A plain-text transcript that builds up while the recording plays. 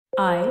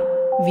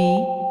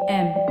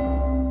IVM.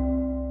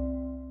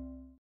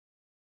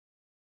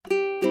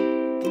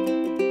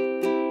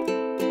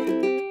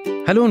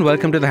 Hello and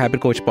welcome to the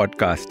Habit Coach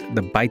podcast,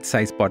 the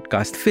bite-sized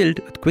podcast filled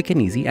with quick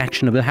and easy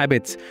actionable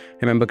habits.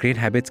 Remember, great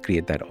habits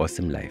create that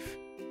awesome life.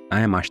 I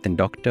am Ashton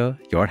Doctor,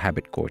 your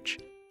habit coach.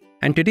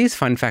 And today's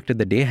fun fact of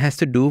the day has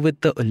to do with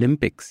the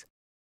Olympics.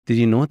 Did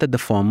you know that the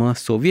former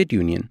Soviet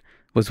Union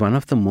was one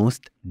of the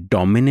most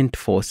dominant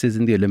forces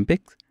in the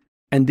Olympics?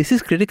 And this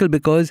is critical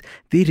because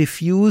they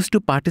refused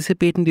to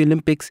participate in the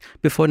Olympics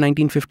before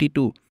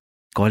 1952,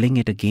 calling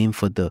it a game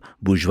for the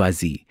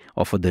bourgeoisie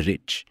or for the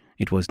rich.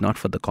 It was not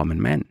for the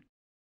common man.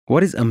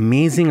 What is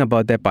amazing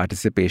about their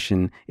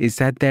participation is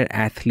that their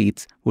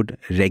athletes would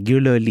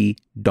regularly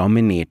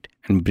dominate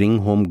and bring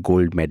home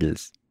gold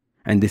medals.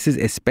 And this is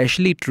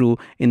especially true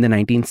in the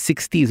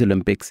 1960s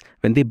Olympics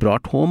when they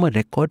brought home a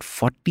record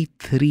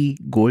 43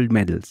 gold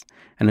medals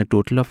and a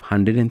total of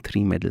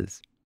 103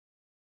 medals.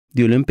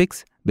 The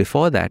Olympics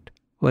before that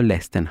were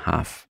less than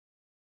half.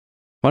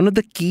 One of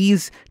the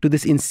keys to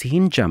this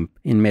insane jump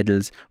in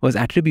medals was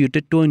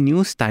attributed to a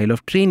new style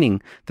of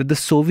training that the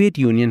Soviet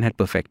Union had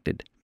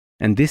perfected.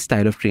 And this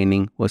style of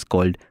training was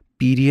called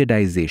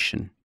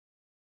periodization.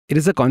 It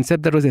is a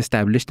concept that was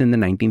established in the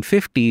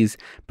 1950s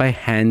by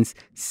Hans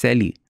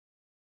Selye.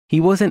 He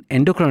was an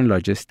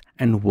endocrinologist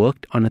and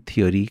worked on a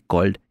theory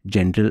called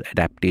General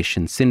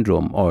Adaptation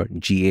Syndrome, or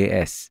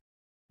GAS.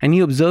 And he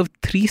observed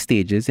 3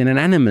 stages in an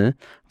animal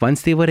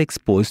once they were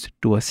exposed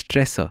to a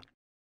stressor.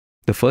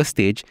 The first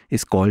stage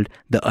is called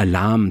the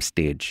alarm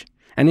stage,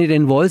 and it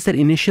involves that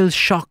initial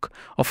shock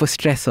of a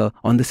stressor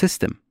on the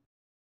system.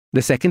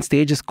 The second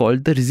stage is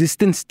called the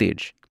resistance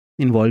stage,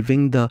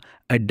 involving the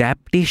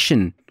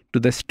adaptation to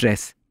the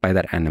stress by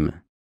that animal.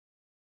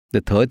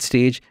 The third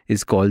stage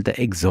is called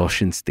the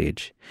exhaustion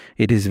stage.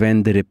 It is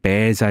when the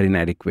repairs are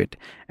inadequate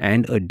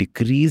and a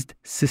decreased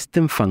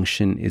system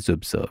function is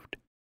observed.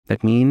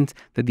 That means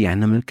that the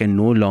animal can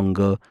no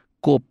longer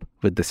cope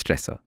with the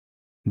stressor.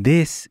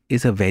 This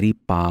is a very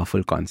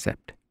powerful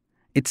concept.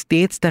 It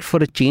states that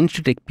for a change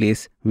to take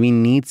place, we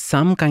need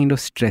some kind of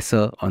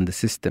stressor on the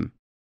system.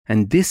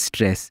 And this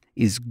stress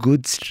is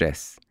good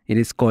stress. It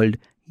is called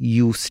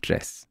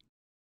eustress.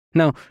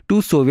 Now,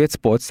 2 Soviet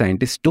sports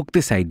scientists took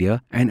this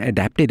idea and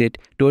adapted it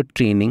to a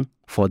training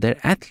for their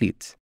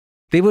athletes.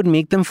 They would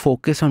make them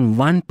focus on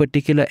one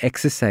particular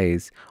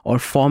exercise or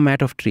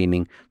format of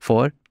training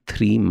for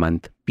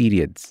 3-month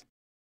periods.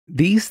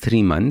 These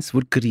 3 months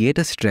would create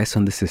a stress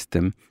on the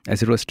system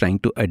as it was trying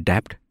to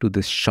adapt to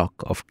this shock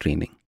of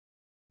training.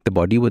 The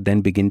body would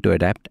then begin to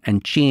adapt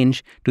and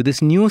change to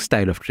this new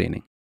style of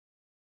training.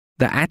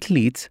 The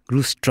athletes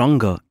grew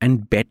stronger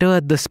and better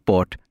at the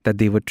sport that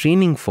they were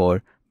training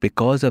for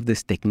because of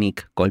this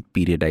technique called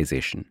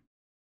periodization.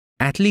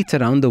 Athletes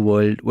around the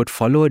world would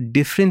follow a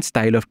different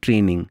style of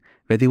training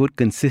where they would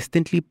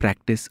consistently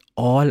practice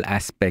all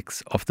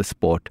aspects of the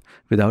sport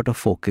without a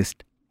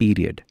focused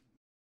period.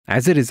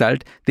 As a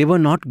result, they were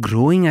not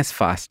growing as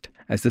fast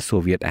as the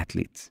Soviet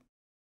athletes.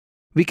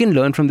 We can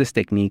learn from this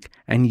technique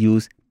and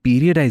use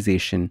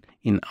periodization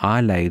in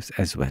our lives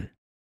as well,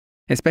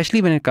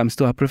 especially when it comes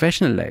to our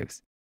professional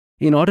lives.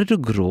 In order to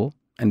grow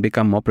and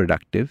become more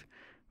productive,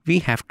 we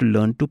have to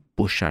learn to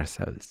push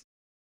ourselves.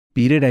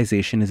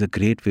 Periodization is a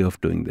great way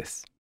of doing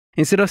this.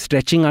 Instead of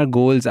stretching our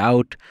goals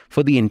out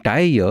for the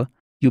entire year,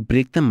 you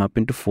break them up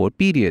into 4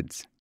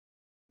 periods.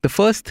 The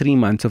first 3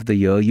 months of the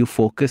year, you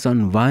focus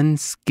on one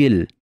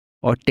skill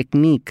or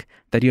technique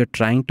that you're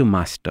trying to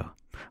master,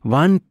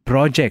 one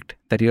project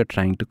that you're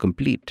trying to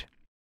complete.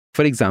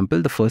 For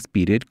example, the first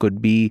period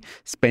could be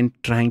spent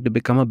trying to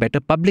become a better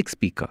public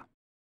speaker.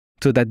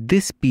 So that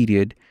this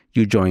period,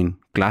 you join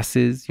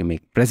classes, you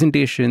make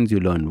presentations,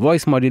 you learn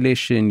voice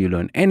modulation, you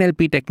learn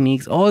NLP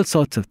techniques, all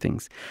sorts of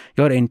things.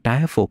 Your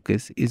entire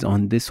focus is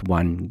on this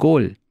one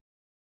goal.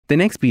 The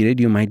next period,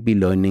 you might be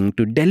learning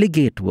to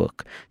delegate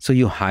work. So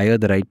you hire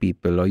the right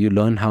people, or you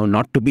learn how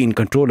not to be in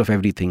control of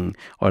everything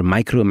or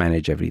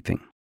micromanage everything.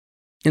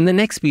 In the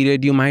next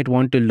period, you might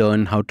want to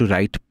learn how to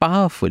write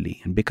powerfully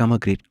and become a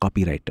great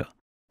copywriter.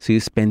 So you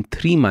spend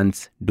 3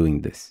 months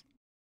doing this.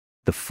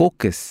 The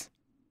focus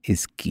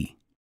is key.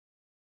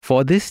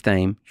 For this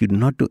time, you do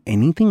not do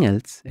anything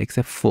else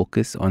except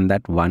focus on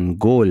that one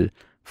goal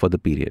for the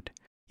period.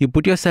 You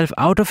put yourself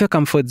out of your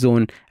comfort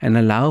zone and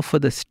allow for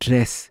the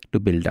stress to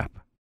build up.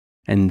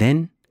 And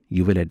then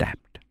you will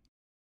adapt.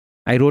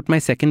 I wrote my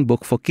second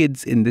book for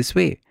kids in this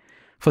way.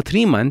 For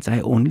 3 months,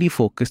 I only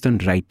focused on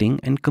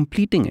writing and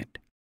completing it.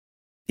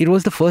 It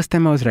was the first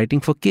time I was writing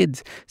for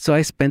kids, so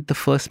I spent the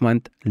first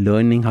month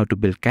learning how to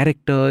build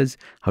characters,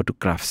 how to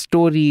craft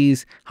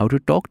stories, how to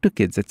talk to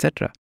kids,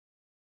 etc.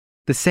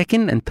 The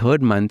second and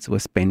third months were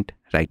spent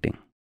writing.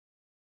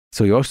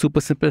 So your super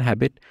simple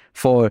habit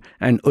for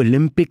an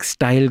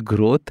Olympic-style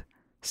growth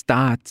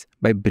starts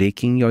by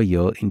breaking your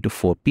year into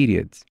 4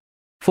 periods.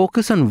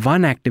 Focus on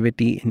one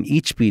activity in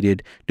each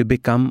period to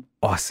become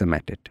awesome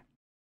at it.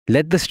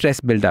 Let the stress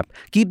build up.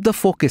 Keep the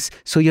focus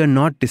so you're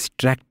not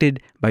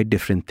distracted by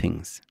different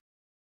things.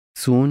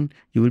 Soon,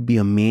 you will be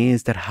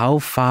amazed at how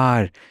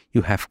far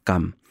you have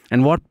come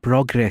and what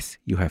progress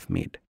you have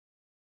made.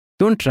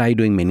 Don't try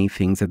doing many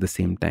things at the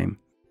same time.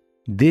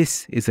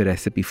 This is a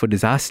recipe for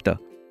disaster.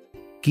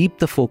 Keep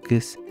the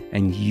focus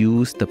and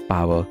use the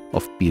power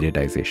of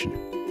periodization.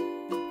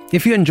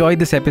 If you enjoyed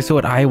this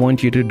episode, I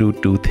want you to do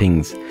 2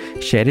 things.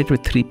 Share it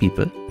with 3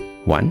 people.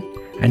 1,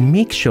 and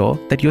make sure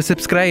that you're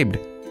subscribed.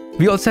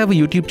 We also have a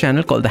YouTube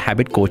channel called The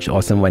Habit Coach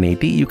Awesome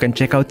 180. You can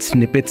check out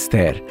snippets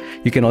there.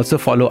 You can also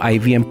follow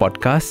IVM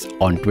Podcasts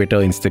on Twitter,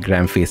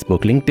 Instagram,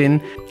 Facebook,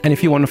 LinkedIn. And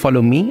if you want to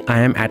follow me, I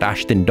am at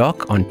Ashton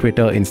Doc on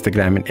Twitter,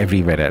 Instagram, and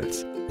everywhere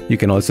else. You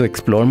can also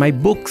explore my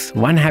books,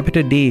 1 Habit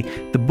a Day,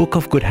 the book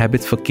of good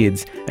habits for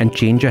kids, and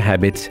Change Your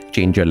Habits,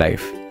 Change Your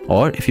Life.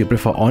 Or if you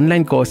prefer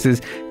online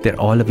courses, they're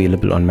all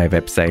available on my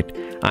website.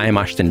 I am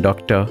Ashton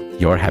Doctor,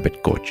 your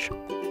habit coach.